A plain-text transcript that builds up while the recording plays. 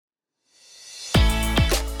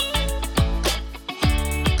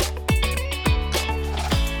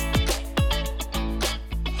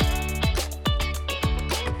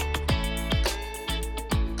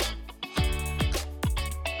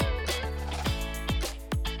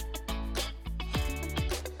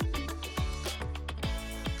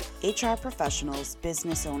HR professionals,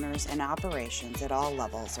 business owners, and operations at all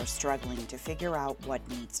levels are struggling to figure out what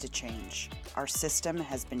needs to change. Our system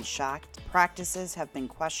has been shocked, practices have been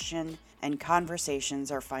questioned, and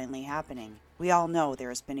conversations are finally happening. We all know there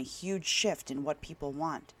has been a huge shift in what people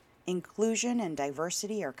want. Inclusion and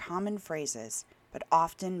diversity are common phrases, but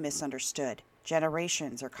often misunderstood.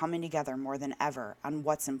 Generations are coming together more than ever on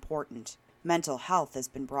what's important. Mental health has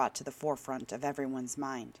been brought to the forefront of everyone's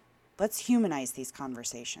mind. Let's humanize these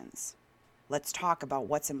conversations. Let's talk about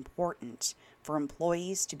what's important for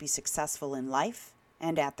employees to be successful in life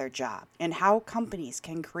and at their job, and how companies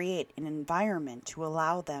can create an environment to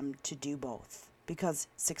allow them to do both. Because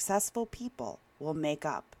successful people will make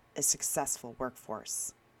up a successful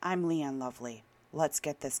workforce. I'm Leanne Lovely. Let's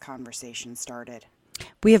get this conversation started.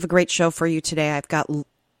 We have a great show for you today. I've got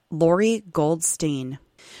Lori Goldstein.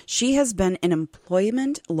 She has been an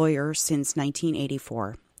employment lawyer since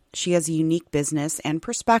 1984. She has a unique business and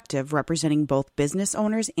perspective representing both business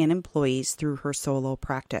owners and employees through her solo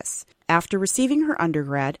practice. After receiving her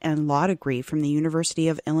undergrad and law degree from the University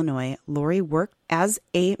of Illinois, Lori worked as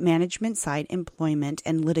a management-side employment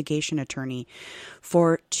and litigation attorney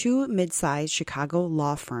for two mid-sized Chicago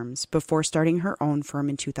law firms before starting her own firm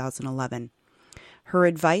in 2011. Her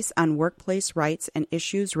advice on workplace rights and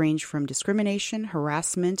issues range from discrimination,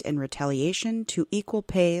 harassment, and retaliation to equal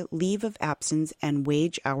pay, leave of absence, and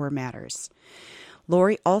wage hour matters.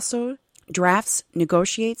 Lori also drafts,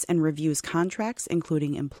 negotiates, and reviews contracts,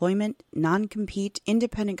 including employment, non-compete,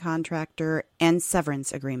 independent contractor, and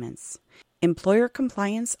severance agreements. Employer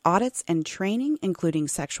compliance audits and training, including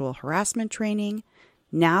sexual harassment training,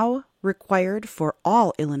 now required for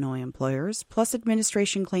all Illinois employers, plus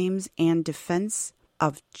administration claims and defense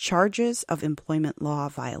of charges of employment law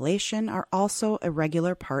violation are also a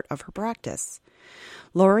regular part of her practice.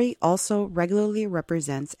 Lori also regularly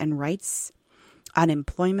represents and writes on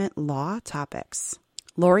employment law topics.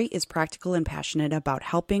 Lori is practical and passionate about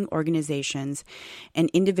helping organizations and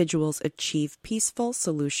individuals achieve peaceful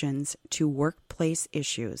solutions to workplace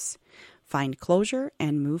issues, find closure,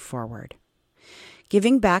 and move forward.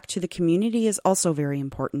 Giving back to the community is also very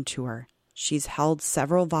important to her. She's held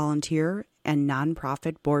several volunteer and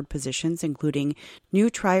nonprofit board positions, including New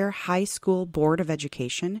Trier High School Board of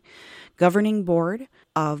Education, Governing Board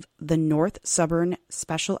of the North Suburban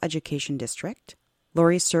Special Education District.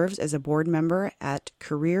 Lori serves as a board member at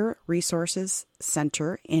Career Resources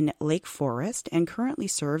Center in Lake Forest and currently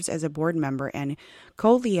serves as a board member and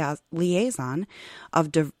co-liaison of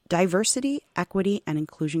Diversity, Equity, and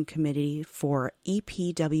Inclusion Committee for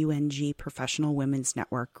EPWNG Professional Women's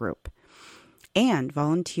Network Group, and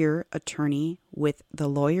volunteer attorney with the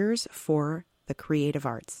Lawyers for the Creative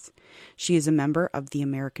Arts. She is a member of the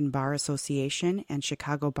American Bar Association and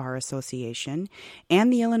Chicago Bar Association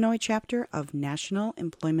and the Illinois chapter of National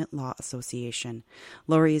Employment Law Association.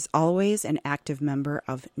 Lori is always an active member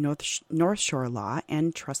of North Shore Law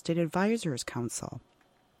and Trusted Advisors Council.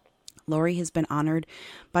 Lori has been honored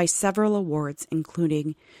by several awards,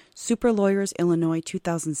 including Super Lawyers Illinois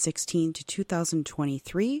 2016 to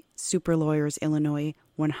 2023, Super Lawyers Illinois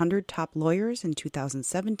 100 Top Lawyers in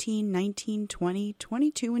 2017, 19, 20,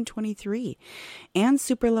 22, and 23, and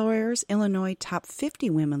Super Lawyers Illinois Top 50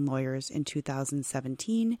 Women Lawyers in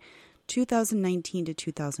 2017, 2019 to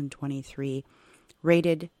 2023,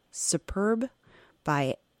 rated superb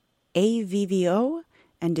by AVVO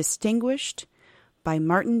and distinguished by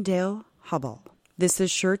Martindale Hubbell. This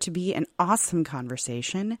is sure to be an awesome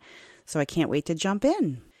conversation, so I can't wait to jump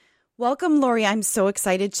in. Welcome, Lori. I'm so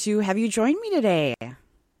excited to have you join me today.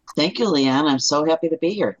 Thank you, Leanne. I'm so happy to be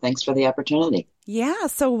here. Thanks for the opportunity. Yeah,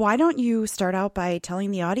 so why don't you start out by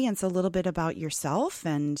telling the audience a little bit about yourself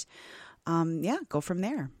and, go from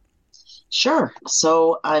there. Sure.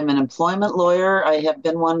 So I'm an employment lawyer. I have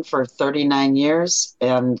been one for 39 years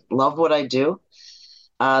and love what I do.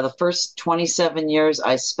 The first 27 years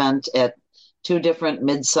I spent at two different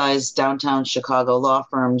mid-sized downtown Chicago law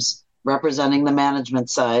firms representing the management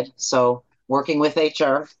side. So working with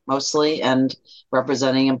HR mostly and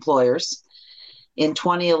representing employers. In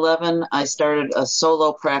 2011, I started a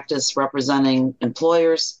solo practice representing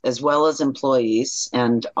employers as well as employees,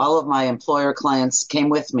 and all of my employer clients came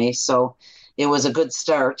with me. So it was a good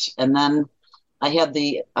start. And then I had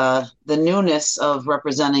the newness of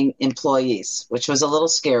representing employees, which was a little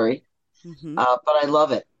scary, but I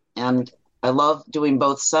love it. And I love doing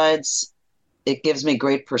both sides. It gives me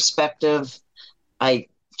great perspective. I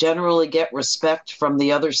generally get respect from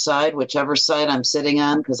the other side, whichever side I'm sitting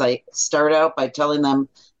on, because I start out by telling them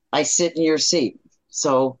I sit in your seat.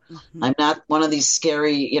 So I'm not one of these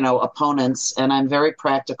scary, opponents, and I'm very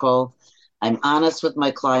practical. I'm honest with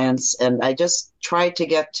my clients, and I just try to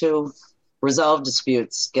get to resolve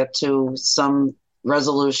disputes, get to some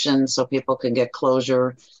resolution so people can get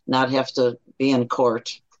closure, not have to be in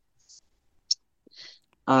court.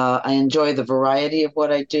 I enjoy the variety of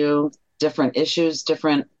what I do, different issues,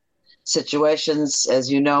 different situations. As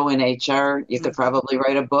you know, in HR, you could probably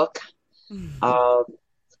write a book. Uh,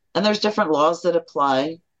 and there's different laws that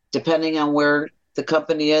apply depending on where the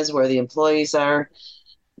company is, where the employees are.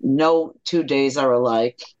 No 2 days are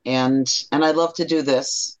alike. And I love to do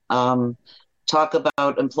this. Talk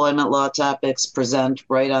about employment law topics, present,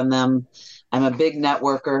 write on them. I'm a big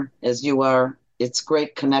networker, as you are. It's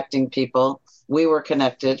great connecting people. We were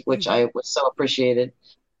connected, which I was so appreciated.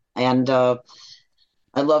 And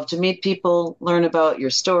I love to meet people, learn about your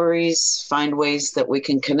stories, find ways that we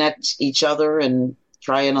can connect each other and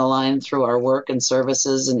try and align through our work and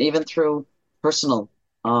services and even through personal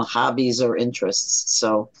hobbies or interests.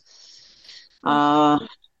 So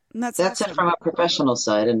That's that's it awesome. from a professional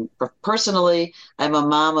side. And personally, I'm a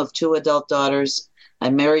mom of two adult daughters.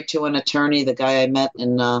 I'm married to an attorney, the guy I met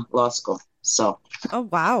in law school. So Oh,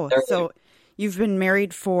 wow. there, So you've been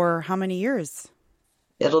married for how many years?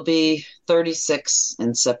 it'll be 36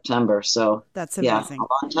 in September. So That's yeah, a amazing.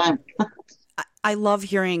 long time. I love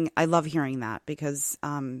hearing that because,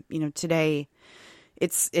 today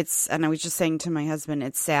and I was just saying to my husband,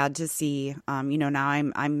 it's sad to see, now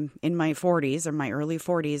I'm in my 40s or my early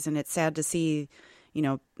 40s, and it's sad to see,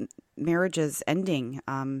 marriages ending.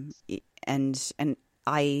 And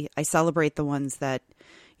I celebrate the ones that,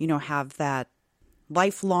 have that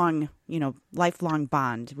lifelong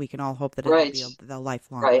bond. We can all hope that it'll Right, be the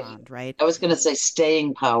lifelong right. bond, right? I was going to say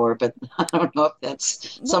staying power, but I don't know if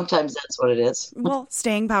Well, sometimes that's what it is. well,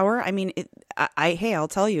 staying power. I mean, hey, I'll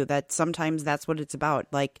tell you that sometimes that's what it's about.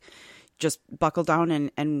 Like, just buckle down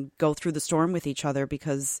and go through the storm with each other,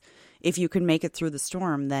 because if you can make it through the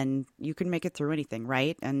storm, then you can make it through anything,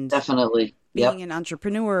 right? And Definitely. being Yep. an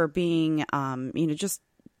entrepreneur, being, just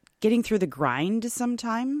getting through the grind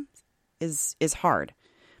sometimes is hard.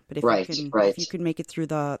 But Right, if right, you can make it through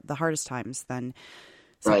the hardest times, then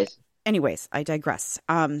so. right. Anyways, I digress.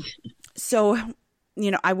 So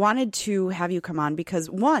I wanted to have you come on because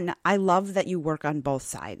one, I love that you work on both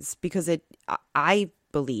sides because I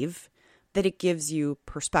believe that it gives you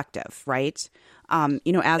perspective, right?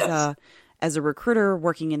 Yes. As a recruiter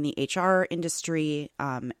working in the HR industry,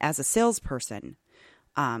 as a salesperson,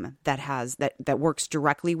 that works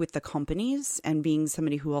directly with the companies, and being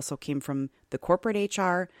somebody who also came from the corporate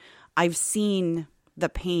HR, I've seen the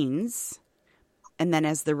pains. And then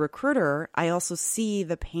as the recruiter, I also see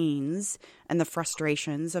the pains and the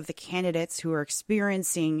frustrations of the candidates who are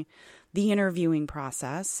experiencing the interviewing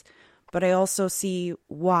process. But I also see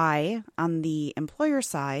why on the employer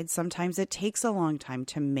side, sometimes it takes a long time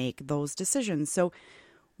to make those decisions. So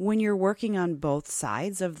when you're working on both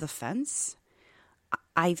sides of the fence,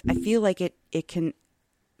 I feel like it can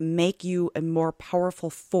make you a more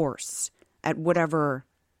powerful force at whatever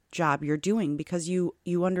job you're doing, because you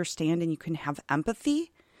understand and you can have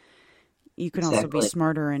empathy. You can also be Exactly.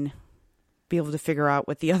 smarter and be able to figure out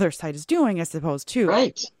what the other side is doing, I suppose, too.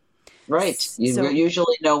 Right. Right. You So,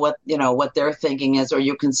 usually know what their thinking is, or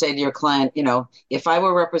you can say to your client, if I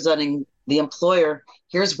were representing the employer,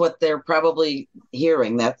 here's what they're probably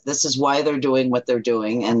hearing, that this is why they're doing what they're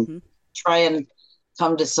doing, and mhm. try and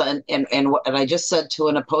come to some, and I just said to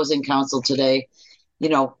an opposing counsel today, you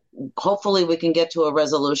know, hopefully we can get to a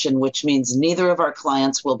resolution, which means neither of our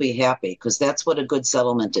clients will be happy, because that's what a good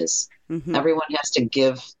settlement is. Mhm. Everyone has to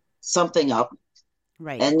give something up,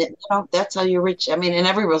 Right. and that's how you reach. I mean, in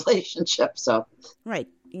every relationship. So Right.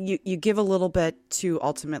 You give a little bit to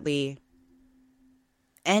ultimately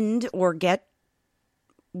end or get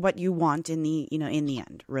what you want in the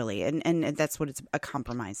end, really. And that's what it's a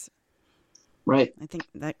compromise. right, I think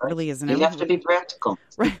that right. really is You have to be practical.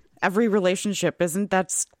 right. Every relationship isn't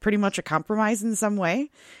that's pretty much a compromise in some way.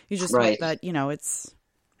 You just hope Right. that, it's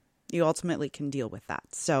you ultimately can deal with that.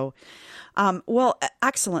 So, well,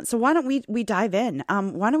 excellent. So why don't we dive in?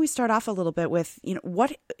 Why don't we start off a little bit with,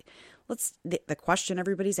 what the question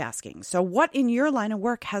everybody's asking. So what in your line of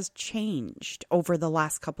work has changed over the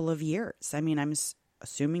last couple of years? I mean, I'm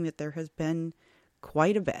assuming that there has been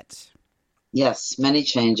quite a bit. Yes, many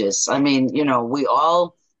changes. I mean, we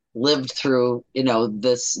all lived through,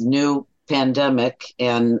 this new pandemic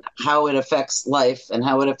and how it affects life and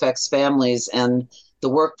how it affects families and the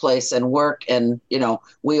workplace and work. And,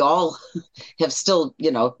 we all have still,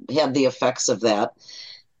 had the effects of that.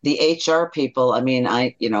 The HR people, I mean,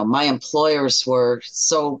 my employers were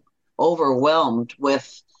so overwhelmed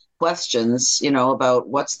with questions, about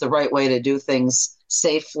what's the right way to do things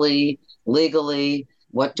safely, legally?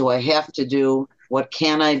 What do I have to do? What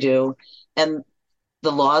can I do? And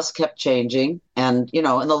the laws kept changing, and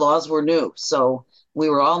and the laws were new, so we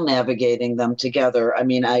were all navigating them together. I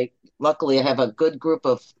mean, I luckily I have a good group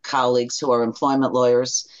of colleagues who are employment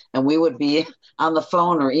lawyers, and we would be on the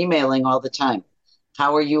phone or emailing all the time.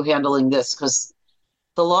 How are you handling this? Because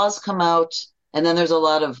the laws come out, and then there's a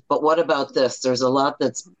lot of, but what about this? There's a lot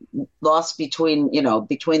that's lost between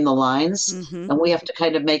the lines, Mm-hmm. and we have to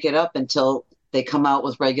kind of make it up until they come out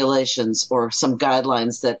with regulations or some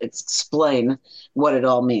guidelines that explain what it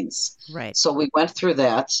all means. Right. So we went through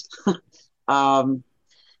that. um,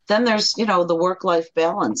 then there's the work-life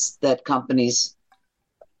balance that companies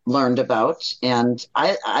learned about, and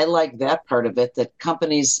I like that part of it, that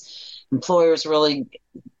employers really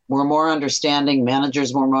were more understanding,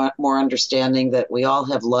 managers were more understanding that we all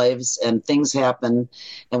have lives and things happen,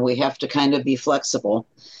 and we have to kind of be flexible.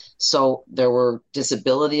 So there were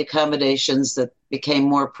disability accommodations that became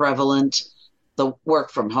more prevalent, the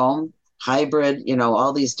work from home, hybrid,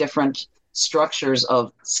 all these different structures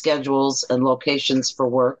of schedules and locations for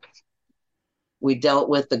work. We dealt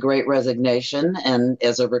with the great resignation, and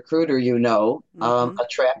as a recruiter, Mm-hmm.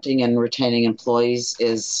 attracting and retaining employees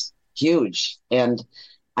is huge. And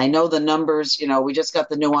I know the numbers. We just got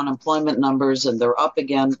the new unemployment numbers, and they're up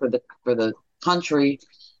again for the country.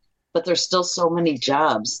 But there's still so many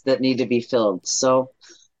jobs that need to be filled. So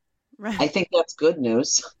I Right. think that's good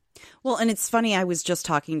news. Well, and it's funny, I was just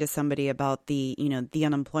talking to somebody about the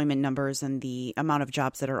unemployment numbers and the amount of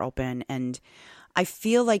jobs that are open, and I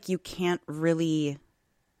feel like you can't really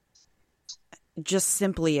just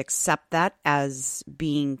simply accept that as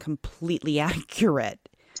being completely accurate.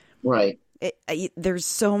 Right. There's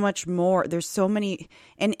so much more. There's so many,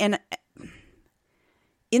 and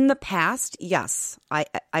in the past, yes,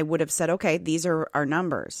 I would have said, okay, these are our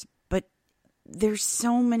numbers, but there's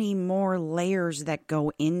so many more layers that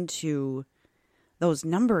go into those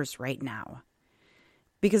numbers right now,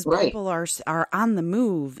 because Right. people are on the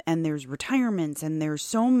move, and there's retirements, and there's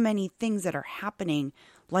so many things that are happening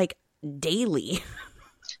like daily.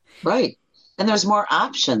 Right. And there's more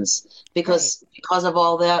options Right. because of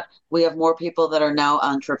all that, we have more people that are now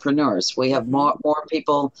entrepreneurs. We have Hmm. more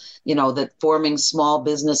people, that forming small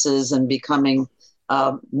businesses and becoming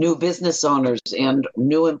new business owners and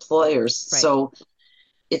new employers. Right. So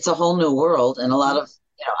it's a whole new world, and a lot Hmm. of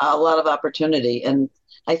a lot of opportunity. And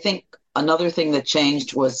I think another thing that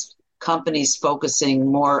changed was companies focusing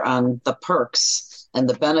more on the perks and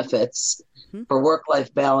the benefits Hmm. for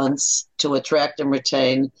work-life balance to attract and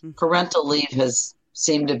retain. Hmm. Parental leave has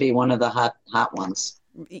seemed to be one of the hot ones.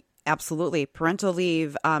 Absolutely. Parental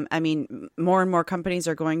leave. I mean, more and more companies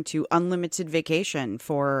are going to unlimited vacation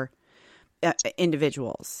for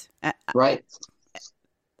individuals. Right.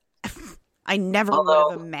 I never would have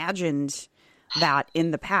Although, imagined that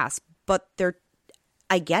in the past, but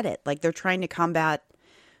I get it. Like, they're trying to combat,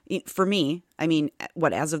 for me, I mean,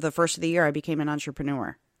 as of the first of the year, I became an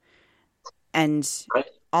entrepreneur. And right,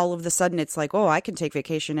 all of the sudden it's like, oh, I can take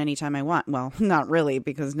vacation anytime I want. Well, not really,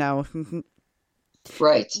 because now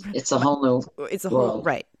right. It's a my, whole new it's a whole, world.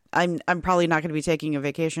 right. I'm probably not going to be taking a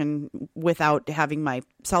vacation without having my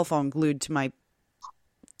cell phone glued to my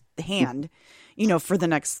hand, for the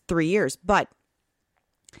next 3 years. But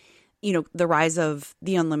the rise of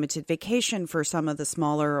the unlimited vacation for some of the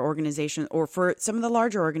smaller organizations, or for some of the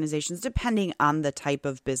larger organizations, depending on the type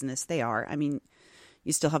of business they are. I mean,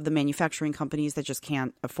 you still have the manufacturing companies that just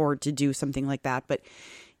can't afford to do something like that. But,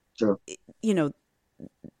 True. you know,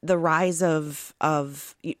 the rise of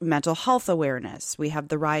mental health awareness. We have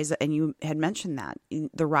the rise, and you had mentioned that,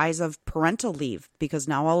 the rise of parental leave, because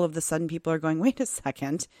now all of a sudden people are going, wait a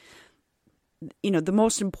second, the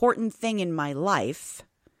most important thing in my life,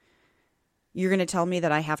 you're going to tell me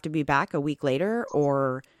that I have to be back a week later?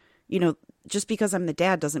 Or, just because I'm the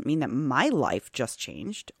dad doesn't mean that my life just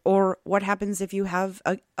changed. Or what happens if you have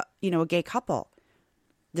a gay couple?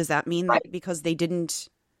 Does that mean that Right. because they didn't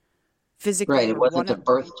Right. physically It or wasn't a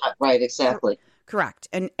birth time. Right. cor- Exactly. correct?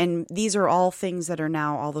 And these are all things that are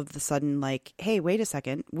now all of the sudden like, hey, wait a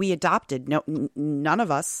second, we adopted. No, none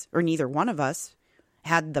of us, or neither one of us,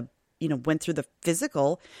 had went through the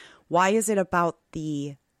physical. Why is it about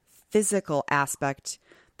the physical aspect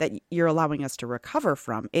that you're allowing us to recover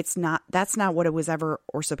from? That's not what it was ever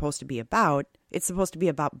or supposed to be about. It's supposed to be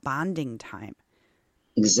about bonding time.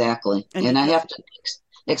 Exactly. And And I because have to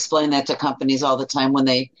explain that to companies all the time when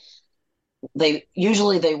they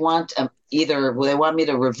usually they want either they want me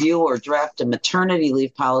to review or draft a maternity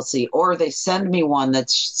leave policy, or they send me one that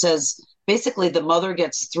says basically the mother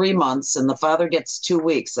gets 3 months and the father gets 2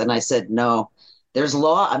 weeks. And I said, no, there's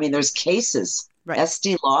law. I mean, there's cases Right.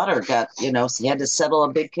 Estee Lauder got, so you had to settle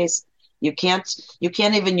a big case. You can't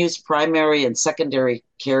even use primary and secondary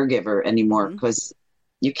caregiver anymore Hmm. because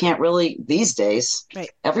you can't really these days.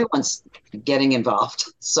 Right. Everyone's getting involved.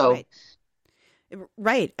 So Right.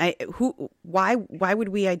 Right. Why would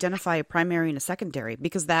we identify a primary and a secondary?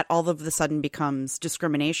 Because that all of a sudden becomes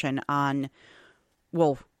discrimination on,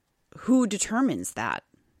 well, who determines that?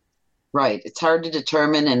 right, it's hard to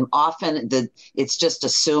determine, and often it's just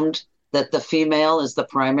assumed that the female is the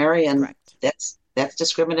primary, and Correct. that's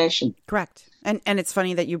discrimination. Correct. And it's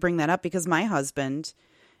funny that you bring that up because my husband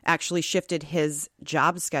actually shifted his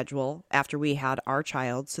job schedule after we had our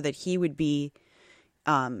child so that he would be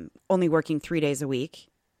only working 3 days a week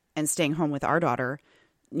and staying home with our daughter,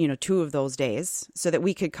 2 of those days, so that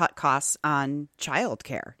we could cut costs on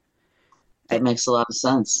childcare. That makes a lot of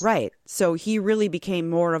sense. Right. So he really became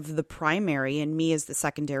more of the primary and me as the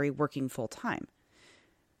secondary working full time.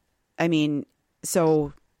 I mean,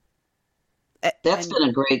 so That's and been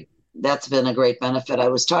a great that's been a great benefit. I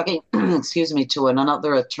was talking, excuse me, to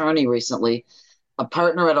another attorney recently, a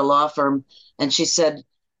partner at a law firm, and she said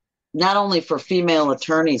not only for female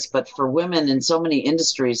attorneys, but for women in so many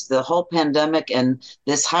industries, the whole pandemic and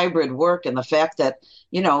this hybrid work and the fact that,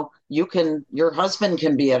 your husband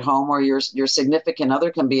can be at home or your significant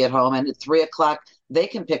other can be at home, and at 3 o'clock they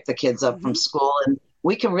can pick the kids up from mhm, school, and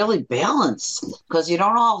we can really balance because you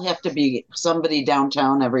don't all have to be somebody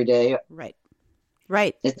downtown every day. right.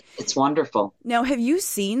 Right. It's wonderful. Now, have you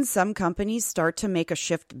seen some companies start to make a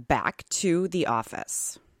shift back to the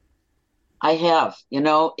office? I have,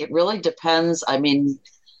 it really depends. I mean,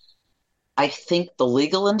 I think the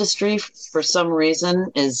legal industry, for some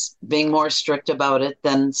reason, is being more strict about it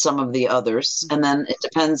than some of the others. And Hmm. then it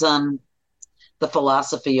depends on the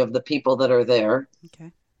philosophy of the people that are there.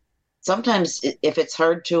 Okay. Sometimes, if it's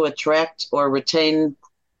hard to attract or retain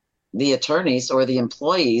the attorneys or the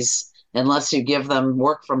employees, unless you give them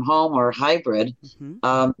work from home or hybrid, Hmm.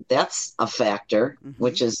 that's a factor, Hmm.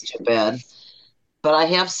 which is too bad. But I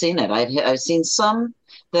have seen it. I've seen some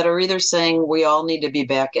that are either saying we all need to be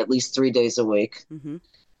back at least 3 days a week, Hmm.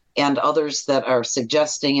 and others that are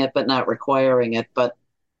suggesting it but not requiring it. But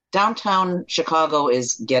downtown Chicago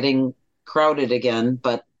is getting crowded again,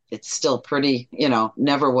 but it's still pretty,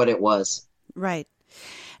 never what it was. Right.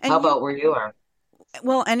 How And about where you are?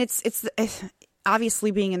 well, and it's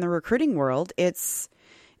obviously being in the recruiting world, it's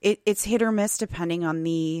hit or miss depending on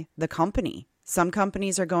the company. Some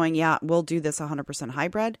companies are going, yeah, we'll do this 100%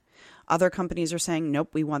 hybrid. Other companies are saying, nope,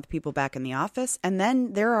 we want the people back in the office. And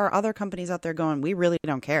then there are other companies out there going, we really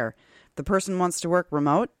don't care. If the person wants to work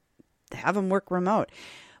remote, have them work remote.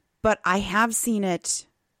 But I have seen it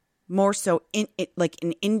more so in it, like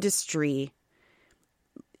in industry,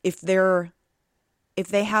 if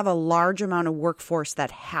they have a large amount of workforce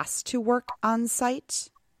that has to work on site,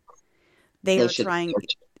 they They are should. trying,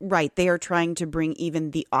 right, they are trying to bring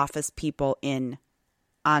even the office people in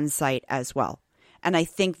on site as well. And I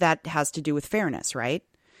think that has to do with fairness, right?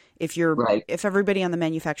 Right, If everybody on the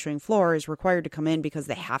manufacturing floor is required to come in because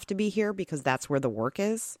they have to be here because that's where the work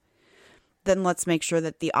is, then let's make sure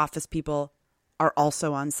that the office people are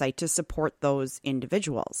also on site to support those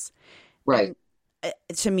individuals. right. And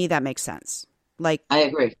to me, that makes sense. Like, I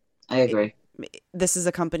agree. I agree. this is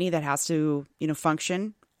a company that has to,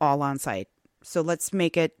 function all on site. So let's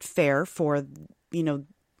make it fair for, you know,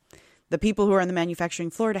 the people who are on the manufacturing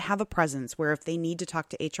floor to have a presence where if they need to talk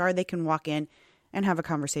to HR, they can walk in and have a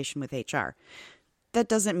conversation with HR. That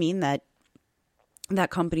doesn't mean that that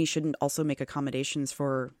company shouldn't also make accommodations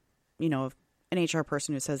for, an HR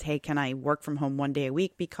person who says, hey, can I work from home 1 day a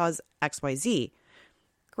week because XYZ?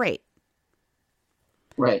 Great.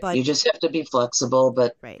 Right. But, You just have to be flexible,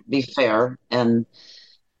 but right. be fair and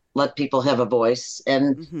let people have a voice.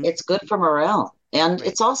 And Mm-hmm. it's good for morale. And Right.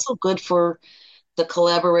 it's also good for the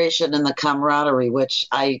collaboration and the camaraderie, which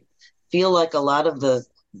I feel like a lot of the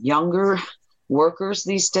younger workers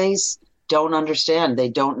these days don't understand. They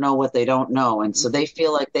don't know what they don't know. And so Mm-hmm. they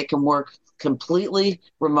feel like they can work completely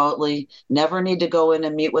remotely, never need to go in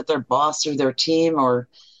and meet with their boss or their team, or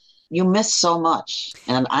you miss so much.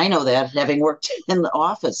 And I know that having worked in the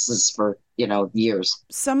offices for, years.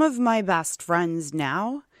 Some of my best friends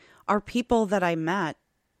now are people that I met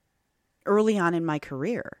early on in my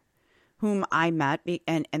career, whom I met,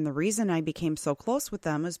 and the reason I became so close with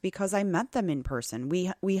them is because I met them in person.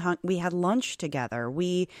 We had lunch together.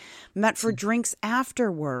 We met for drinks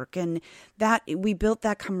after work, and that we built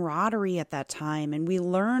that camaraderie at that time, and we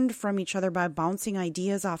learned from each other by bouncing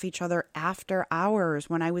ideas off each other after hours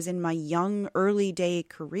when I was in my young early day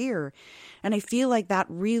career. And I feel like that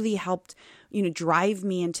really helped drive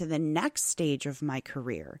me into the next stage of my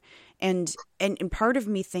career. And part of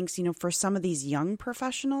me thinks, for some of these young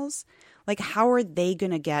professionals, like, how are they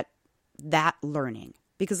going to get that learning?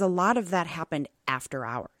 Because a lot of that happened after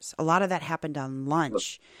hours. A lot of that happened on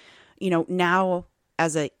lunch. Now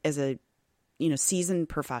as a seasoned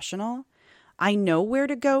professional, I know where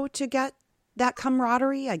to go to get that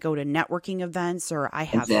camaraderie. I go to networking events, or I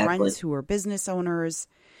have friends who are business owners.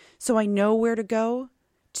 So I know where to go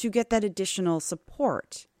to get that additional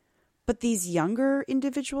support. But these younger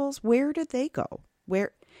individuals, where do they go?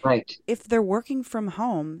 Right. If they're working from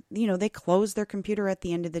home, they close their computer at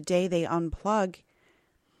the end of the day, they unplug.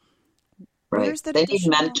 Right. Where's that they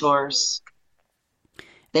additional... need mentors.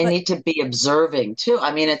 They need to be observing too.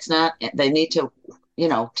 I mean, it's not, they need to,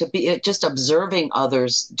 to be just observing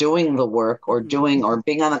others doing the work, or doing, or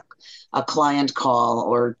being on a client call,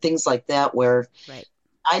 or things like that, where right.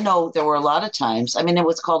 I know there were a lot of times, I mean, it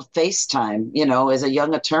was called FaceTime, as a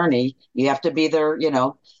young attorney, you have to be there,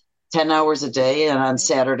 10 hours a day and on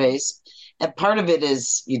Saturdays. And part of it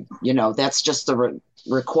is, that's just the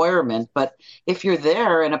requirement. But if you're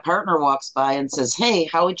there and a partner walks by and says, hey,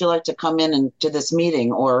 how would you like to come in and to this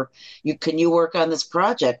meeting? Or can you work on this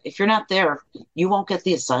project? If you're not there, you won't get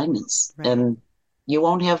the assignments, right. And you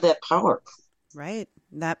won't have that power. Right.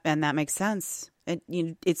 That makes sense.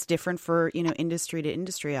 It's different for, industry to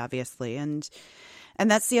industry, obviously. And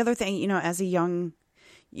that's the other thing, as a young,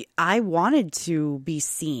 I wanted to be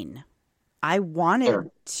seen. I wanted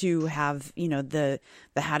to have, the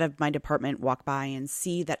head of my department walk by and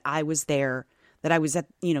see that I was there, that I was at,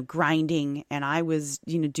 grinding, and I was,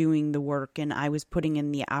 doing the work, and I was putting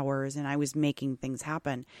in the hours, and I was making things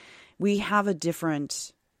happen. We have a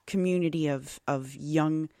different community of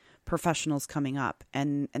young professionals coming up,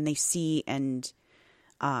 and they see and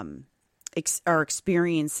are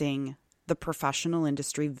experiencing the professional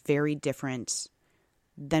industry very different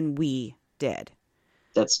than we did.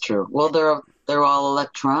 That's true. Well, they're all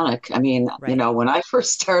electronic. I mean, right. When I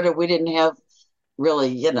first started, we didn't have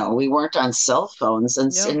really, we weren't on cell phones,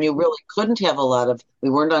 and you really couldn't have we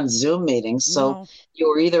weren't on Zoom meetings. So you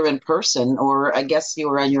were either in person, or I guess you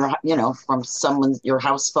were on your, from your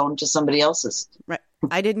house phone to somebody else's. Right.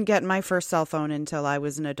 I didn't get my first cell phone until I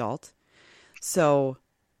was an adult. So,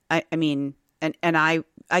 I mean, and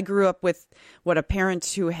I grew up with a parent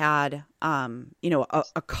who had,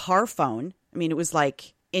 a car phone. I mean, it was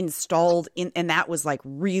like installed in, and that was like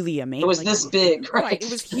really amazing. It was this big, right?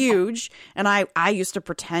 It was huge. And I used to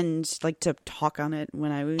pretend like to talk on it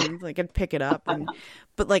when I was like, I'd pick it up.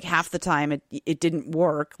 But like half the time it didn't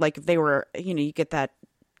work. Like if they were, you get that,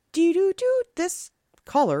 this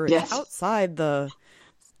caller is outside the.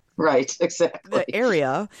 Right, exactly. The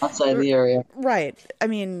area. Outside the area. Right. I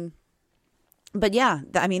mean, but yeah,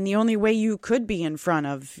 the only way you could be in front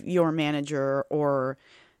of your manager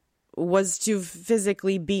was to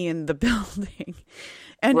physically be in the building.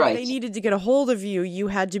 And if they needed to get a hold of you, you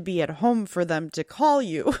had to be at home for them to call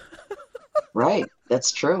you. Right.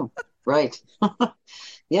 That's true. Right.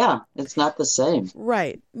 Yeah, it's not the same.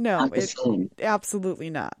 Right. No, it's absolutely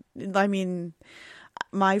not. I mean,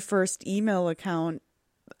 my first email account,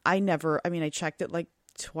 I checked it like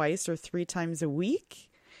twice or 3 times a week.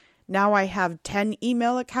 Now I have 10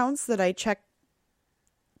 email accounts that I check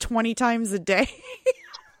 20 times a day.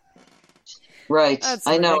 Right.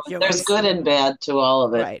 I know. There's good and bad to all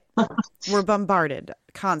of it. Right. We're bombarded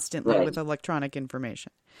constantly with electronic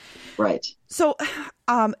information. Right. So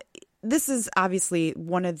this is obviously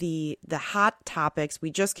one of the hot topics. We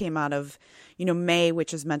just came out of, May,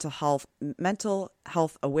 which is Mental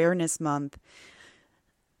Health Awareness Month.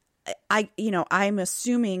 I'm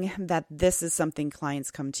assuming that this is something clients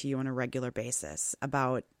come to you on a regular basis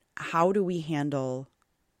about. How do we handle,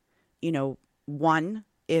 one,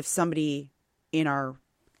 if somebody at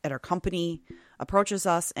our company approaches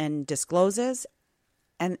us and discloses,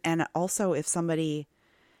 and also if somebody,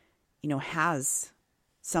 has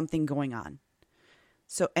something going on.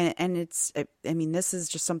 So, and it's, this is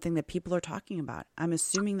just something that people are talking about. I'm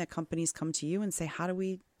assuming that companies come to you and say, how do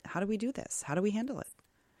we do this? How do we handle it?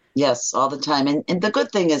 Yes, all the time. And the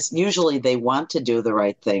good thing is usually they want to do the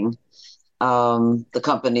right thing. The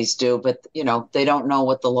companies do, but they don't know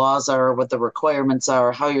what the laws are, what the requirements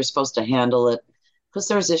are, how you're supposed to handle it, because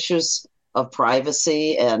there's issues of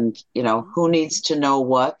privacy and, who needs to know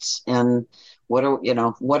what, and what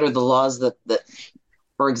are the laws that,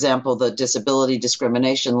 for example, the disability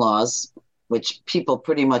discrimination laws, which people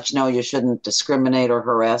pretty much know you shouldn't discriminate or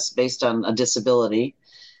harass based on a disability.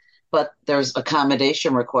 But there's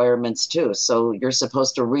accommodation requirements too. So you're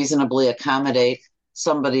supposed to reasonably accommodate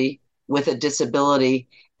somebody with a disability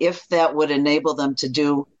if that would enable them to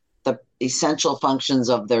do the essential functions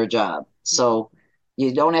of their job. So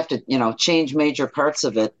you don't have to, change major parts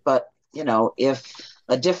of it. But, if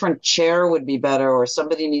a different chair would be better, or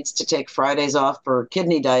somebody needs to take Fridays off for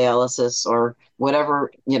kidney dialysis or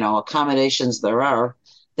whatever, accommodations there are,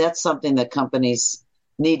 that's something that companies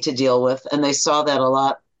need to deal with. And they saw that a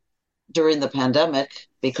lot during the pandemic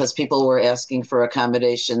because people were asking for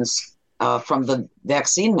accommodations from the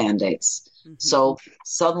vaccine mandates. Mm-hmm. So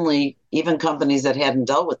suddenly, even companies that hadn't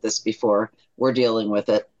dealt with this before were dealing with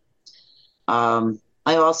it.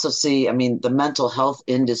 I also see, the mental health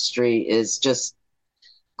industry is just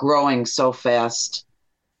growing so fast.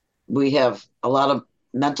 We have a lot of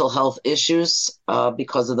mental health issues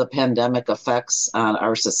because of the pandemic effects on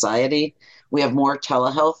our society. We have more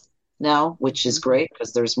telehealth now, which is great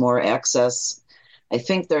because there's more access. I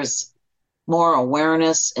think there's more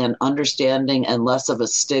awareness and understanding and less of a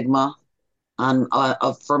stigma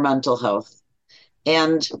for mental health.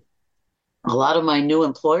 And a lot of my new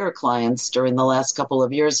employer clients during the last couple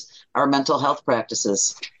of years are mental health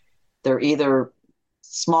practices. They're either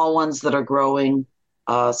small ones that are growing,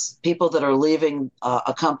 people that are leaving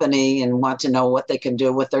a company and want to know what they can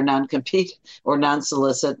do with their non-compete or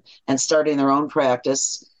non-solicit and starting their own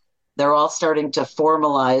practice. They're all starting to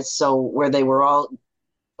formalize. So where they were all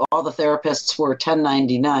the therapists were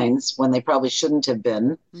 1099s when they probably shouldn't have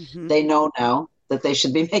been, they know now that they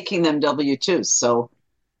should be making them W-2s. So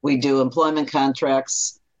we do employment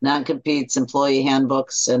contracts, non-competes, employee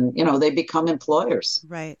handbooks, and, they become employers.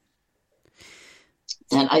 Right.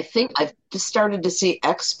 And I think I've just started to see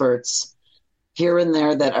experts here and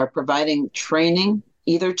there that are providing training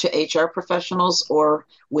either to HR professionals or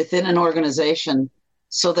within an organization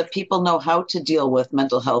so that people know how to deal with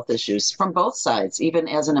mental health issues from both sides, even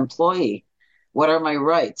as an employee. What are my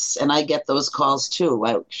rights? And I get those calls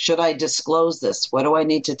too. Should I disclose this? What do I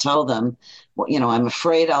need to tell them? Well, I'm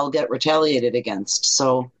afraid I'll get retaliated against.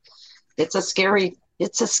 So it's a scary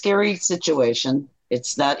situation.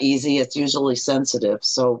 It's not easy. It's usually sensitive.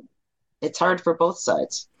 So it's hard for both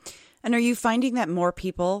sides. And are you finding that more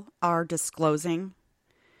people are disclosing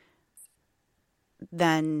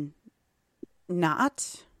than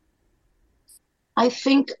not? I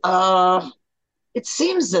think it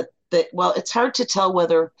seems that, well, it's hard to tell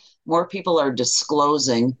whether more people are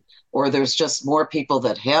disclosing or there's just more people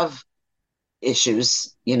that have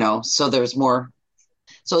issues, so there's more.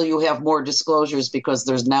 So you have more disclosures because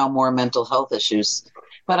there's now more mental health issues.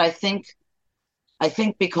 But I think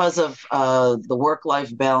because of the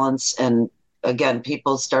work-life balance and, again,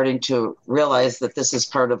 people starting to realize that this is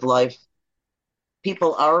part of life,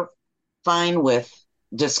 people are fine with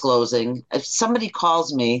disclosing. If somebody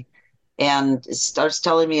calls me and starts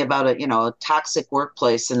telling me about a toxic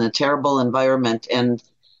workplace and a terrible environment, and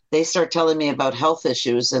they start telling me about health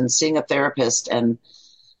issues and seeing a therapist, and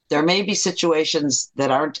there may be situations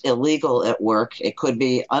that aren't illegal at work. It could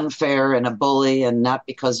be unfair and a bully and not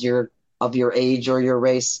because you're of your age or your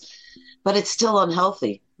race, but it's still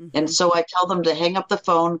unhealthy. And so I tell them to hang up the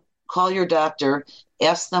phone, call your doctor,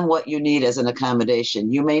 ask them what you need as an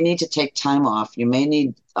accommodation. You may need to take time off. You may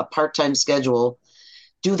need a part-time schedule.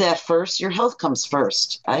 Do that first. Your health comes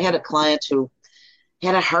first. I had a client who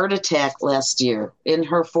had a heart attack last year in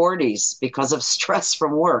her 40s because of stress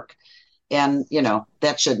from work. And,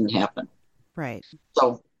 that shouldn't happen. Right.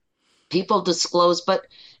 So people disclose, but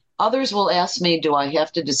others will ask me, do I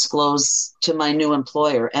have to disclose to my new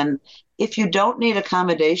employer? And if you don't need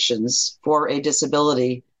accommodations for a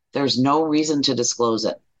disability, there's no reason to disclose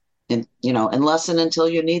it. And, unless and until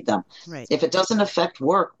you need them. Right. If it doesn't affect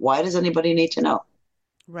work, why does anybody need to know?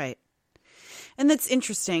 Right. And that's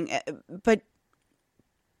interesting. But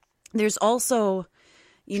there's also,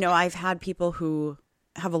 I've had people who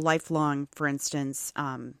have a lifelong, for instance,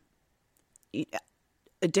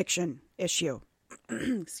 addiction issue.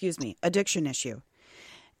 Excuse me, addiction issue.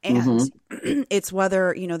 And it's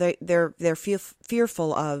whether, they're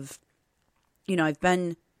fearful of, I've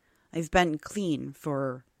been clean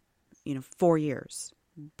for, 4 years,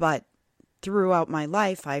 but throughout my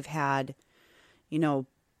life, I've had,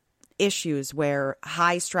 issues where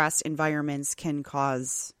high stress environments can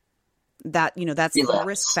cause that, that's a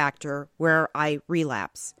risk factor where I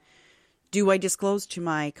relapse. Do I disclose to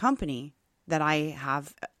my company that I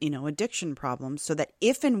have, addiction problems so that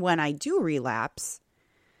if and when I do relapse,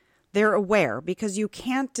 they're aware? Because you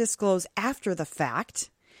can't disclose after the fact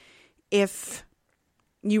if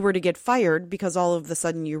you were to get fired because all of a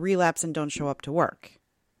sudden you relapse and don't show up to work.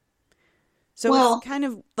 So it's kind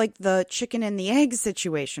of like the chicken and the egg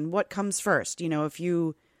situation. What comes first? If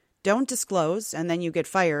you don't disclose and then you get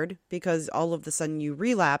fired because all of a sudden you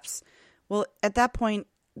relapse, well, at that point,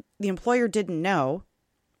 the employer didn't know.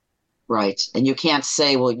 Right. And you can't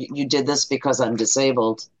say, well, you did this because I'm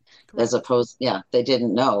disabled, as Correct. opposed, yeah, they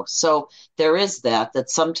didn't know. So there is that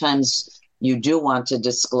sometimes you do want to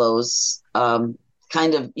disclose, kind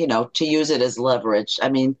of, to use it as leverage. I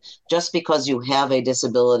mean, just because you have a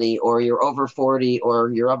disability or you're over 40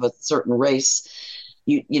 or you're of a certain race,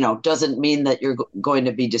 doesn't mean that you're going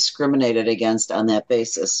to be discriminated against on that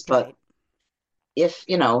basis. But Right.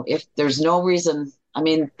 if there's no reason, I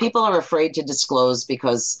mean, people are afraid to disclose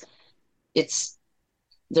because it's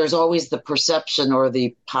there's always the perception or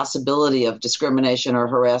the possibility of discrimination or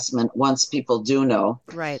harassment once people do know.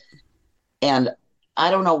 Right. And I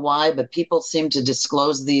don't know why, but people seem to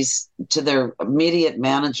disclose these to their immediate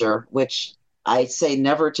manager, which I say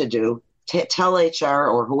never to do. Tell HR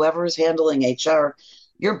or whoever is handling HR,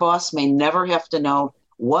 your boss may never have to know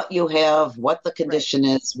what you have, what the Right. condition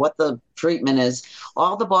is, what the treatment is.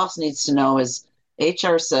 All the boss needs to know is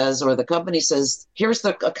HR says, or the company says, here's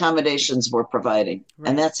the accommodations we're providing. And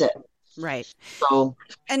Right. that's it. Right. So,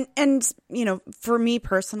 And for me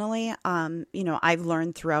personally, I've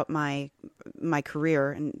learned throughout my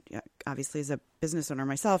career, and obviously as a business owner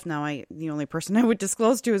myself, now the only person I would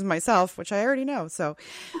disclose to is myself, which I already know. So,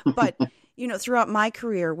 but throughout my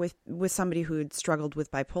career with somebody who had struggled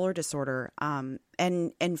with bipolar disorder,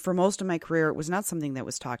 and for most of my career, it was not something that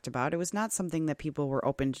was talked about. It was not something that people were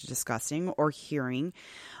open to discussing or hearing.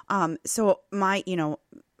 So my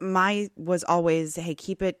was always, hey,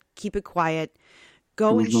 keep it quiet.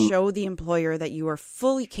 Go and mhm, show the employer that you are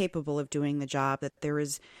fully capable of doing the job, that there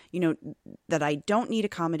is, that I don't need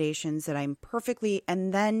accommodations, that I'm perfectly.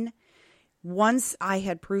 And then once I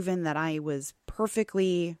had proven that I was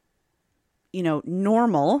perfectly,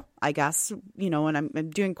 normal, I guess, and I'm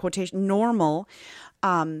doing quotation normal,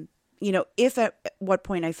 if at what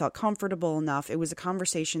point I felt comfortable enough, it was a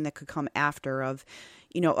conversation that could come after of,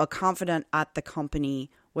 a confidant at the company,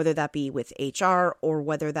 whether that be with HR or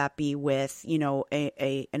whether that be with,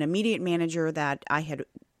 an immediate manager that I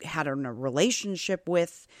had a relationship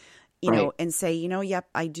with, right. and say, yep,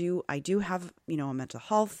 I do have, a mental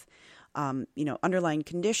health, underlying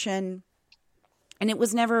condition. And it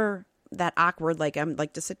was never that awkward, like I'm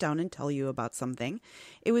like to sit down and tell you about something.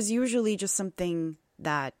 It was usually just something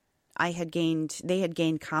that they had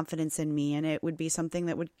gained confidence in me, and it would be something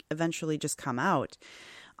that would eventually just come out.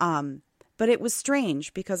 But it was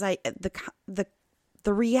strange because the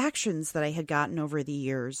reactions that I had gotten over the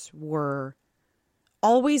years were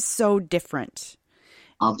always so different.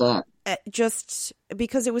 I'll bet. Just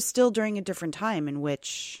because it was still during a different time in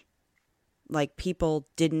which, like, people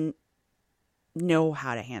didn't know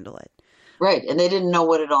how to handle it. Right. And they didn't know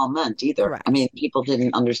what it all meant either. I mean, Correct. people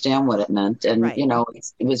didn't understand what it meant. And, Right.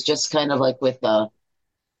 it was just kind of like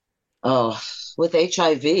oh, with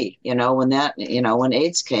HIV, when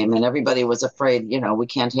AIDS came and everybody was afraid, we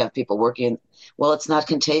can't have people working. Well, it's not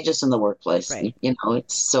contagious in the workplace. Right.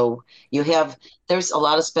 It's so there's a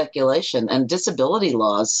lot of speculation, and disability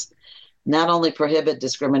laws not only prohibit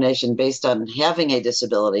discrimination based on having a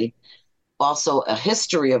disability, also a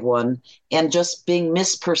history of one, and just being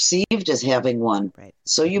misperceived as having one. Right.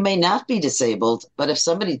 So you may not be disabled, but if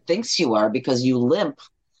somebody thinks you are because you limp,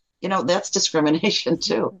 that's discrimination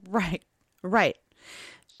too. Right. Right.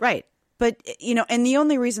 Right. But and the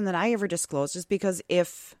only reason that I ever disclosed is because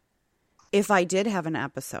if I did have an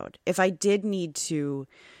episode, if I did need to,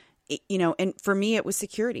 and for me it was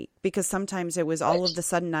security, because sometimes it was all Right. of the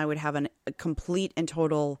sudden I would have a complete and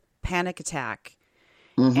total panic attack,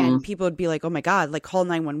 and Hmm. people would be like, "Oh my God, like call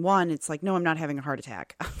 911." It's like, "No, I'm not having a heart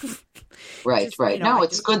attack." Right, Just, right. No, I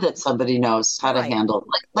it's just good that somebody knows how to right. handle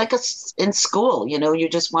in school, you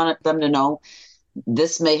just want them to know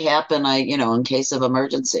this may happen, in case of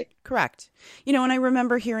emergency. Correct. And I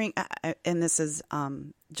remember hearing and this is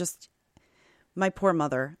just my poor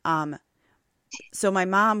mother. So my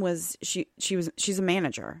mom she's a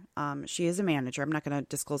manager. She is a manager. I'm not going to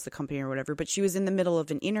disclose the company or whatever, but she was in the middle of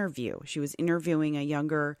an interview. She was interviewing a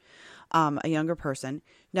younger person.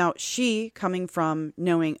 Now, she, coming from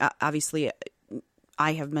knowing, obviously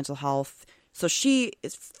I have mental health, so she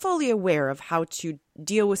is fully aware of how to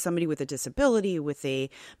deal with somebody with a disability, with a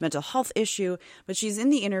mental health issue. But she's in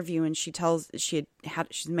the interview and she's a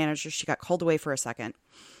manager. She got called away for a second.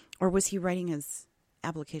 Or was he writing his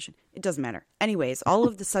application? It doesn't matter. Anyways, all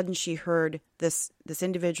of a sudden she heard this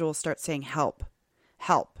individual start saying, "Help,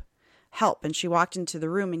 help, help." And she walked into the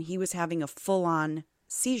room and he was having a full-on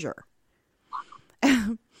seizure.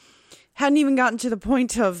 Hadn't even gotten to the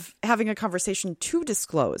point of having a conversation to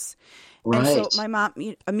disclose. And so Right, my mom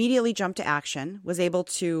immediately jumped to action, was able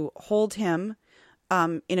to hold him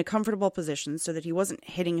in a comfortable position so that he wasn't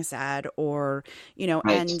hitting his head or,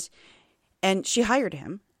 right. and she hired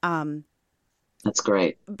him. That's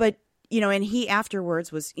great. But, and he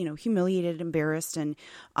afterwards was, humiliated, embarrassed, and,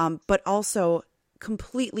 but also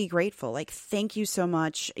completely grateful. Like, thank you so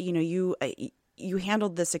much. You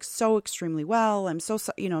handled this so extremely well. I'm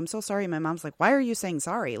I'm so sorry. My mom's like, why are you saying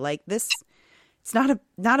sorry? Like this, it's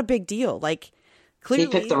not a big deal. Like clearly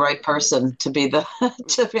He picked the right person to be the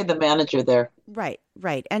to be the manager there. Right.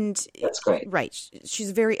 And That's great. right. She's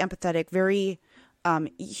a very empathetic, very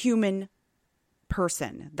human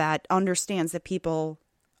person that understands that people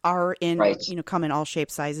are Right. come in all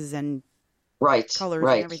shapes, sizes, and Right. colors and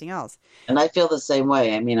Right. everything else. And I feel the same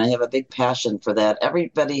way. I mean, I have a big passion for that.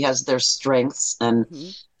 Everybody has their strengths, and Hmm.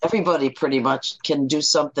 everybody pretty much can do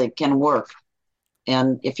something, can work.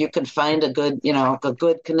 And if you can find a good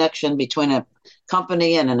connection between a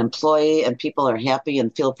company and an employee, and people are happy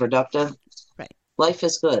and feel productive, Right. life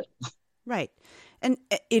is good. Right. And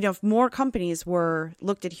if more companies were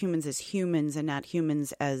looked at humans as humans and not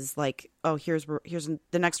humans as like, oh, here's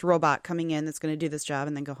the next robot coming in that's going to do this job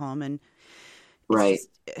and then go home, and Right.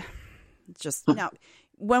 it's just now.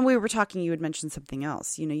 When we were talking, you had mentioned something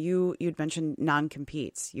else. You'd mentioned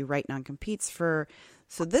non-competes. You write non-competes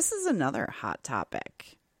so this is another hot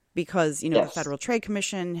topic because, the Yes. Federal Trade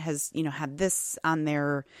Commission has, had this on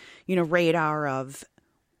their, radar of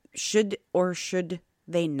should or should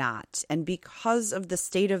they not. And because of the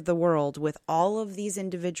state of the world with all of these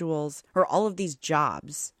individuals or all of these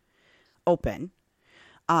jobs open,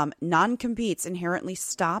 non-competes inherently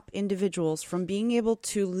stop individuals from being able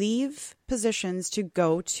to leave positions to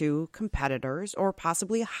go to competitors or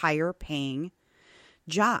possibly higher paying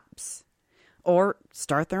jobs or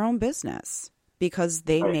start their own business because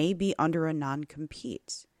they Right. may be under a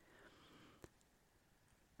non-compete.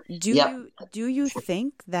 Yep. Do you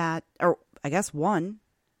think that, or I guess one,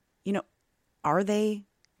 are they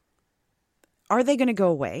going to go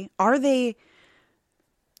away? Are they,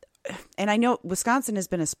 and I know Wisconsin has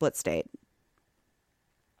been a split state.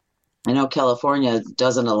 I know California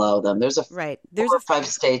doesn't allow them. There's Right. four or five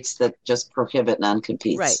states that just prohibit Right.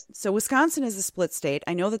 non-competes. So Wisconsin is a split state.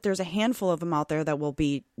 I know that there's a handful of them out there that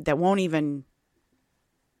won't even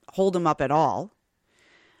hold them up at all.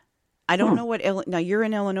 I don't know now you're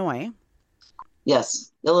in Illinois.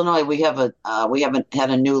 Yes, Illinois. We haven't had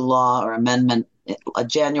a new law or amendment,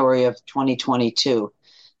 January of 2022,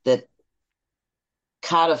 that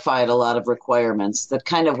codified a lot of requirements that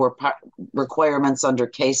kind of were requirements under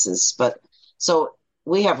cases. But so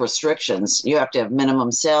we have restrictions. You have to have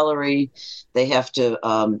minimum salary. They have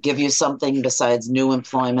to give you something besides new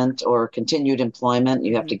employment or continued employment.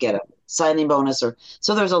 You have to get a signing bonus, or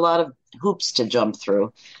so there's a lot of hoops to jump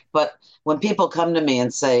through. But when people come to me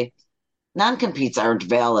and say non-competes aren't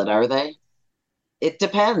valid, are they? It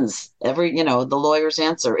depends. The lawyer's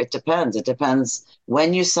answer, it depends. It depends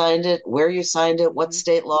when you signed it, where you signed it, what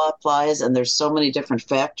state law applies, and there's so many different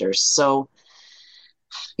factors. So,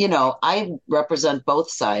 I represent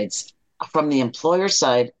both sides. From the employer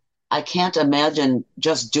side, I can't imagine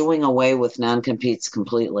just doing away with non-competes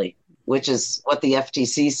completely, which is what the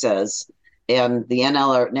FTC says. And the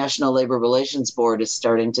NLR, National Labor Relations Board, is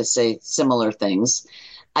starting to say similar things.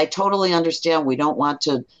 I totally understand we don't want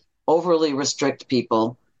to overly restrict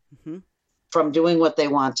people from doing what they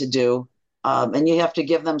want to do. And you have to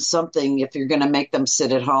give them something if you're going to make them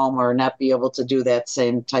sit at home or not be able to do that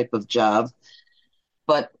same type of job.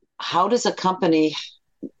 But how does a company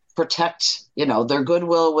protect, their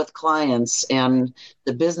goodwill with clients and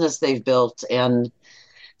the business they've built? And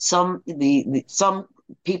some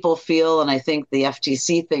people feel, and I think the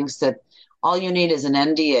FTC thinks, that all you need is an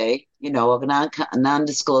NDA, a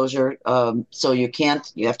non-disclosure. So you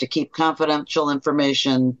have to keep confidential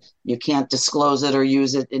information. You can't disclose it or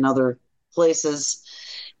use it in other places.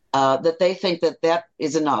 That they think that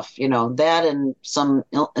is enough, that and some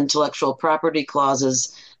intellectual property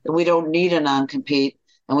clauses, that we don't need a non-compete,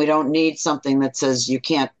 and we don't need something that says you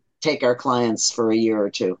can't take our clients for a year or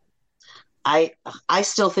two. I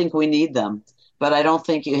still think we need them, but I don't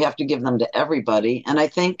think you have to give them to everybody. And I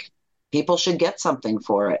think people should get something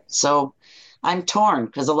for it. So I'm torn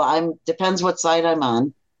because depends what side I'm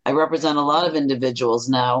on. I represent a lot of individuals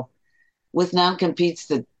now with non-competes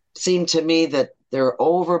that seem to me that they're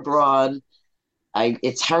overbroad.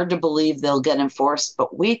 It's hard to believe they'll get enforced,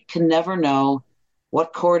 but we can never know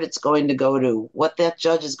what court it's going to go to, what that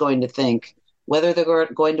judge is going to think, whether they're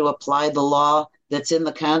going to apply the law that's in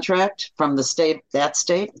the contract from that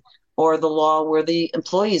state, or the law where the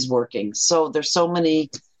employee is working. So there's so many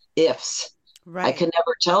ifs. Right. I can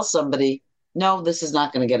never tell somebody, no, this is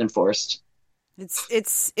not going to get enforced.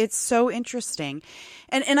 It's so interesting.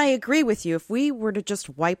 And I agree with you. If we were to just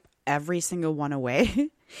wipe every single one away,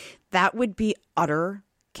 that would be utter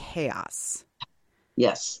chaos.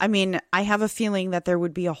 Yes. I mean, I have a feeling that there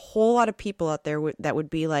would be a whole lot of people out there that would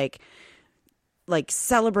be like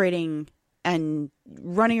celebrating and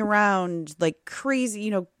running around like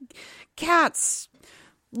crazy, cats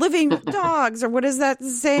living with dogs, or what is that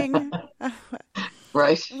saying?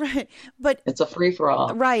 Right. Right. But It's a free for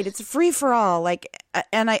all. right, it's free for all. Like,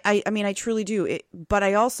 and I mean, I truly do. But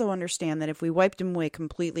I also understand that if we wiped them away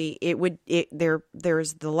completely,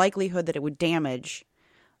 there's the likelihood that it would damage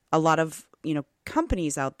a lot of,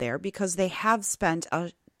 companies out there, because they have spent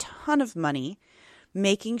a ton of money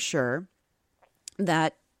making sure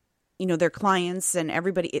that, their clients and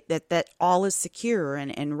everybody, that all is secure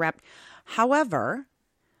and wrapped. However,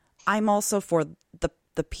 I'm also for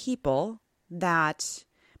the people that,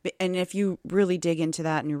 and if you really dig into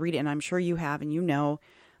that and you read it, and I'm sure you have, and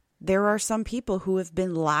there are some people who have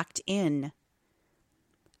been locked in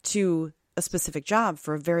to a specific job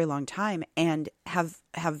for a very long time and have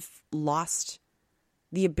lost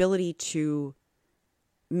the ability to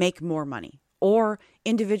make more money, or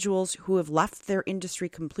individuals who have left their industry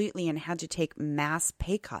completely and had to take mass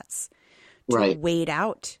pay cuts to Right. wait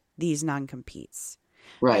out these non-competes.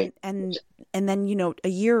 Right. And then, a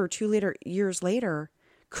year or years later,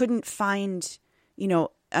 couldn't find,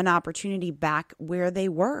 an opportunity back where they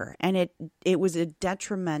were. And it was a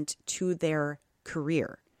detriment to their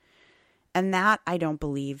career. And that, I don't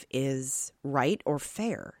believe, is right or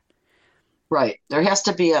fair. Right. There has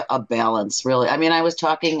to be a balance, really. I mean, I was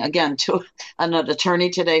talking again to an attorney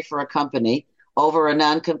today for a company over a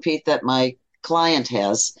non-compete that my client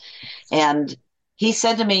has. And he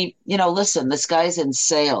said to me, listen, this guy's in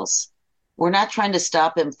sales. We're not trying to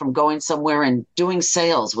stop him from going somewhere and doing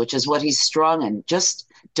sales, which is what he's strong in. Just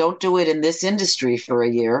don't do it in this industry for a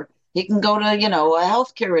year. He can go to, a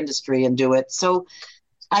healthcare industry and do it. So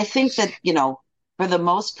I think that, for the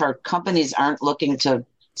most part, companies aren't looking to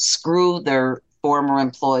screw their former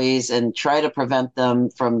employees and try to prevent them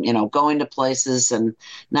from, going to places and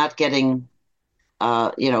not getting,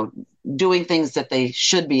 doing things that they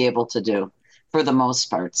should be able to do for the most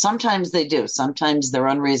part. Sometimes they do. Sometimes they're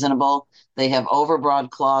unreasonable. They have overbroad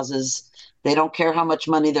clauses. They don't care how much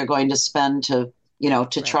money they're going to spend to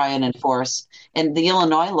Right. try and enforce. And the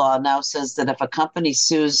Illinois law now says that if a company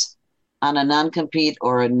sues on a non-compete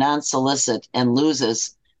or a non-solicit and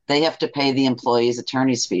loses, they have to pay the employee's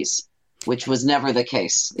attorney's fees, which was never the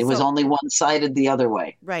case. It was So, only one-sided the other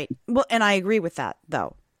way. right. Well, and I agree with that,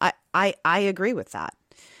 though. I agree with that.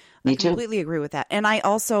 I Me too. completely agree with that. And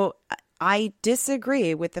I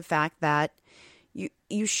disagree with the fact that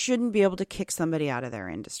you shouldn't be able to kick somebody out of their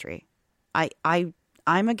industry.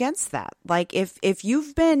 I'm against that. Like, if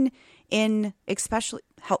you've been in, especially,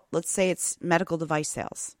 let's say it's medical device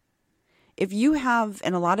sales. If you have,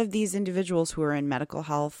 and a lot of these individuals who are in medical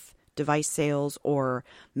health device sales or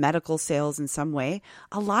medical sales in some way,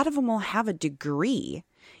 a lot of them will have a degree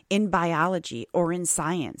in biology or in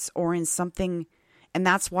science or in something, and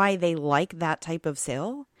that's why they like that type of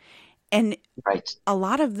sale. And Right. a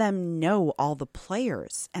lot of them know all the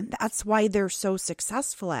players, and that's why they're so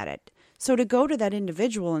successful at it. So to go to that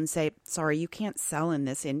individual and say, sorry, you can't sell in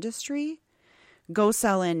this industry, go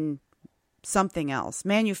sell in something else, Right.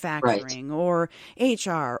 manufacturing or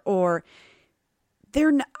HR, or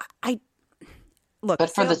they're not, look,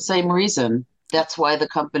 But for the same reason, that's why the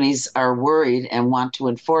companies are worried and want to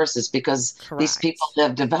enforce is because these people correct.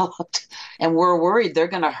 have developed and we're worried they're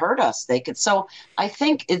going to hurt us. They could. So I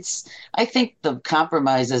think the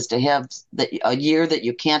compromise is to have a year that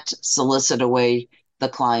you can't solicit away the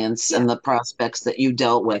clients Yeah. and the prospects that you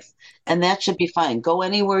dealt with. And And that should be fine. Go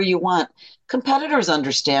anywhere you want. Competitors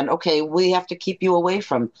understand, okay, we have to keep you away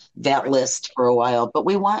from that right. list for a while, but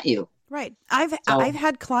we want you. Right. I've So,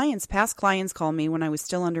 had past clients call me when I was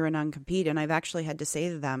still under a non-compete, and I've actually had to say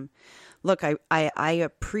to them, look, I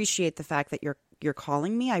appreciate the fact that you're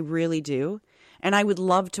calling me. I really do. And I would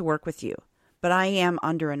love to work with you, but I am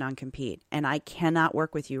under a non-compete and I cannot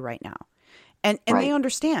work with you right now. And they right,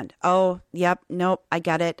 understand. Oh, yep, nope, I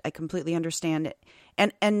get it. I completely understand it.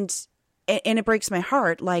 And it breaks my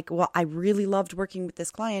heart. Like, well, I really loved working with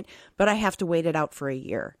this client, but I have to wait it out for a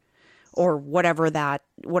year or whatever that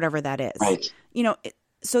is. right.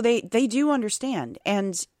 So they do understand,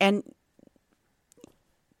 and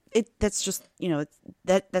that's just,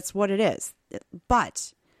 that's what it is.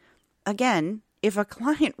 But again, if a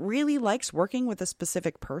client really likes working with a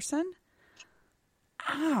specific person,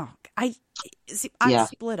 oh, I'm Yeah,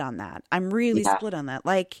 split on that. I'm really yeah. split on that.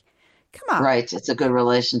 Like, come on. Right. It's a good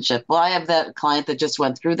relationship. Well, I have that client that just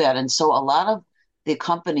went through that. And so a lot of the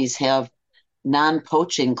companies have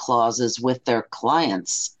non-poaching clauses with their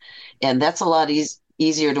clients. And that's a lot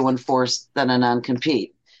easier to enforce than a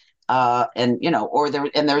non-compete.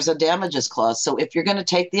 and there's a damages clause. So if you're going to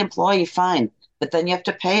take the employee, fine, but then you have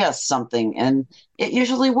to pay us something, and it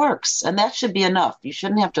usually works, and that should be enough. You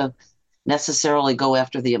shouldn't have to necessarily go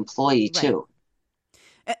after the employee Right. too.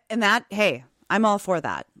 And that, hey, I'm all for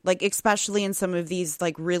that. Like, especially in some of these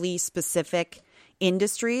like really specific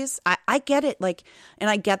industries. I get it. Like, and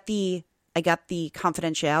I get the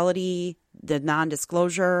confidentiality, the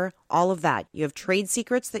non-disclosure, all of that. You have trade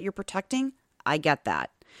secrets that you're protecting. I get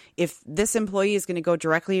that. If this employee is going to go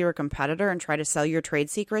directly to your competitor and try to sell your trade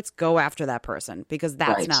secrets, go after that person because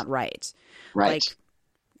that's Right, not right. right,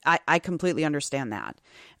 Like, I completely understand that.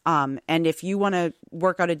 And if you want to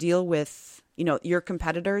work out a deal with, your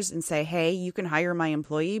competitors and say, hey, you can hire my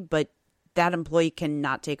employee, but that employee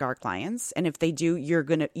cannot take our clients. And if they do, you're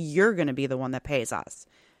gonna be the one that pays us.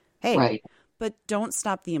 Hey, right, but don't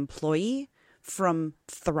stop the employee from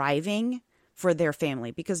thriving for their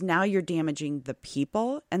family because now you're damaging the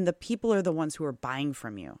people and the people are the ones who are buying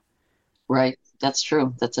from you. right. That's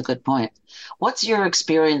true. That's a good point. What's your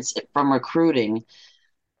experience from recruiting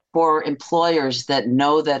for employers that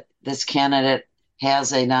know that this candidate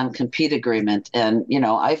has a non-compete agreement? And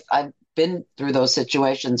I've been through those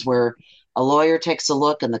situations where a lawyer takes a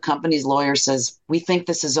look and the company's lawyer says, "We think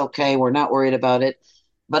this is okay. We're not worried about it."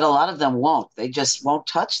 But a lot of them won't. They just won't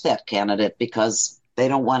touch that candidate because they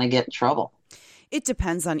don't want to get in trouble. It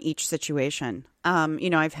depends on each situation.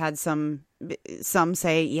 I've had some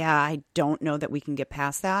say, yeah, I don't know that we can get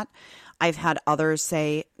past that. I've had others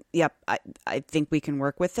say, yep, I think we can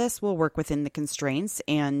work with this. We'll work within the constraints.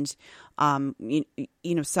 And,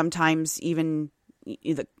 sometimes even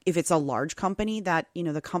if it's a large company that,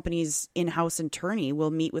 the company's in-house attorney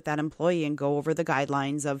will meet with that employee and go over the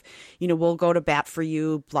guidelines of, we'll go to bat for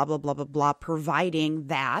you, blah, blah, blah, blah, blah, providing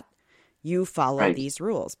that you follow Right. these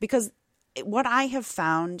rules. Because what I have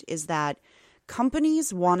found is that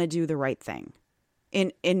companies want to do the right thing.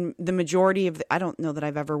 In the majority of I don't know that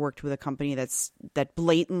I've ever worked with a company that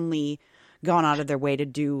blatantly gone out of their way to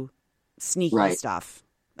do sneaky Right. stuff.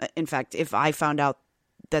 In fact, if I found out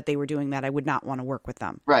that they were doing that, I would not want to work with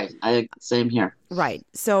them. Right. Same here. Right.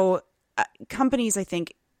 So companies, I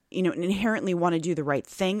think, inherently want to do the right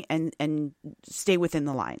thing and stay within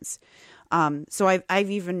the lines. So I've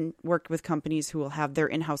even worked with companies who will have their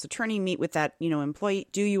in-house attorney meet with that, employee.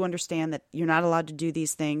 Do you understand that you're not allowed to do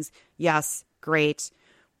these things? Yes, great.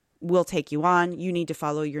 We'll take you on. You need to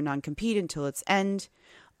follow your non-compete until its end.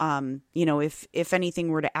 If anything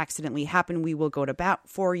were to accidentally happen, we will go to bat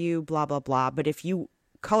for you, blah, blah, blah. But if you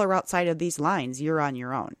color outside of these lines, you're on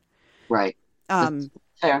your own. Right. That's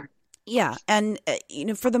fair. Yeah. And,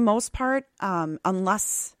 for the most part,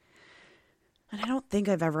 unless... And I don't think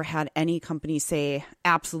I've ever had any company say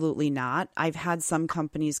absolutely not. I've had some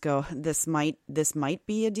companies go, this might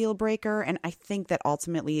be a deal breaker, and I think that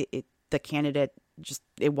ultimately the candidate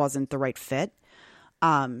it wasn't the right fit.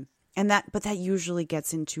 But that usually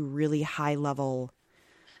gets into really high level,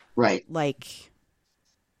 Right. like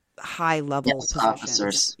high level Yes, positions.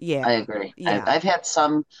 officers. Yeah, I agree. yeah, I've had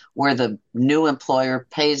some where the new employer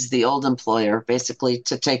pays the old employer basically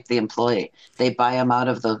to take the employee. They buy them out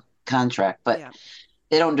of the contract, but yeah.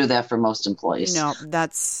 they don't do that for most employees. No,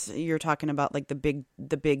 you're talking about like the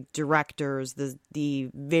big directors,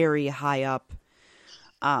 the very high up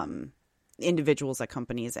individuals at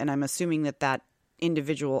companies, and I'm assuming that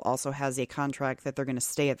individual also has a contract that they're going to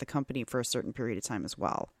stay at the company for a certain period of time as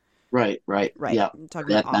well. Right, right. Right. Yeah, I'm for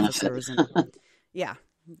talking about that benefit. officers and yeah.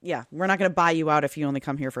 Yeah, we're not going to buy you out if you only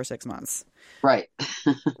come here for 6 months. Right.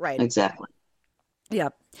 Right. Exactly. Yeah.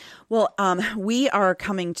 Well, we are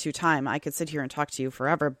coming to time. I could sit here and talk to you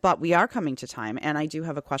forever, but we are coming to time, and I do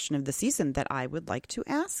have a question of the season that I would like to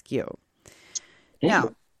ask you. Yeah.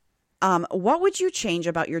 Now, what would you change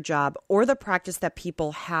about your job or the practice that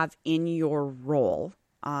people have in your role,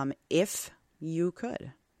 if you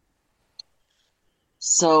could?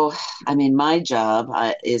 So, I mean, my job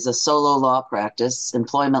is a solo law practice,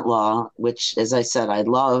 employment law, which, as I said, I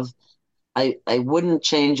love. I wouldn't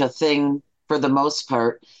change a thing for the most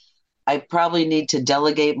part. I probably need to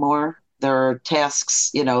delegate more. There are tasks,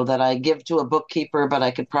 that I give to a bookkeeper, but I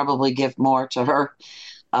could probably give more to her,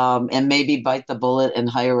 and maybe bite the bullet and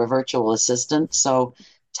hire a virtual assistant. So,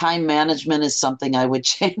 time management is something I would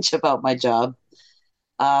change about my job.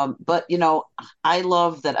 But I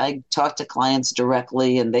love that I talk to clients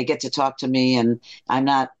directly and they get to talk to me, and I'm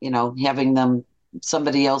not, having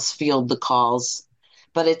somebody else field the calls.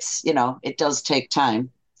 But it does take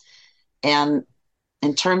time. And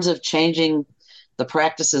in terms of changing the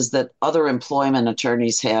practices that other employment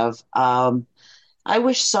attorneys have, I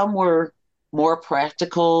wish some were more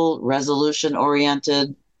practical, resolution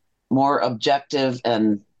oriented, more objective,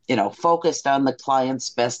 and focused on the client's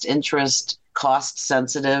best interest, cost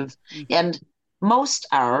sensitive. And most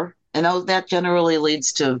are, that generally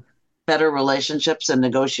leads to better relationships and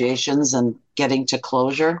negotiations and getting to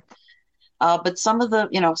closure. But some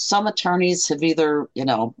attorneys have either,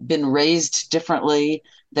 been raised differently.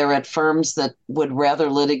 They're at firms that would rather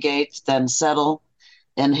litigate than settle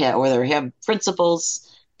or they have principles.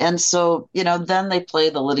 And so, then they play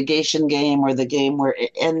the litigation game or the game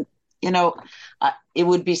it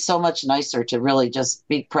would be so much nicer to really just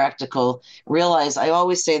be practical. Realize, I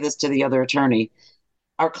always say this to the other attorney,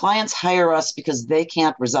 our clients hire us because they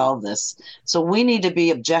can't resolve this. So we need to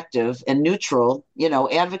be objective and neutral,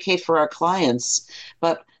 advocate for our clients,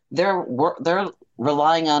 but they're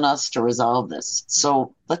relying on us to resolve this.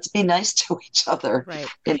 So let's be nice to each other. Right.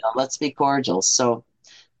 Let's be cordial. So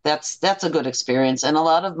that's a good experience. And a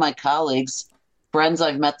lot of my colleagues, friends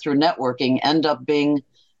I've met through networking, end up being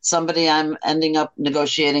somebody I'm ending up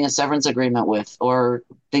negotiating a severance agreement with or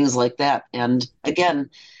things like that. And again,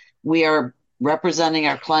 we are representing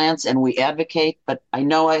our clients and we advocate, but I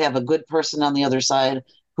know I have a good person on the other side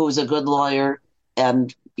who's a good lawyer,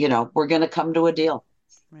 and we're going to come to a deal.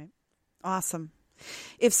 Right. Awesome.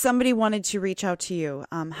 If somebody wanted to reach out to you,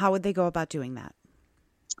 how would they go about doing that?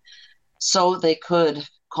 So they could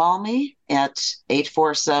call me at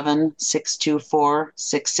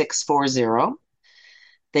 847-624-6640.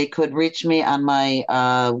 They could reach me on my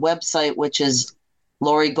website, which is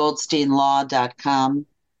lorigoldsteinlaw.com.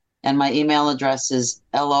 And my email address is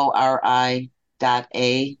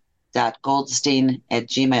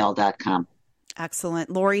lori.a.goldstein@gmail.com. Excellent.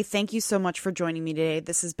 Lori, thank you so much for joining me today.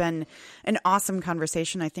 This has been an awesome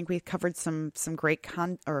conversation. I think we've covered some great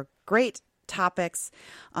great topics.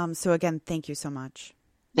 So again, thank you so much.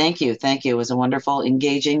 Thank you. Thank you. It was a wonderful,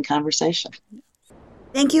 engaging conversation.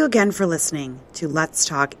 Thank you again for listening to Let's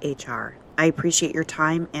Talk HR. I appreciate your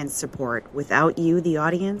time and support. Without you, the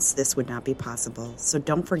audience, this would not be possible. So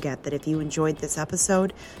don't forget that if you enjoyed this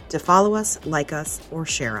episode, to follow us, like us, or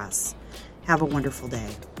share us. Have a wonderful day.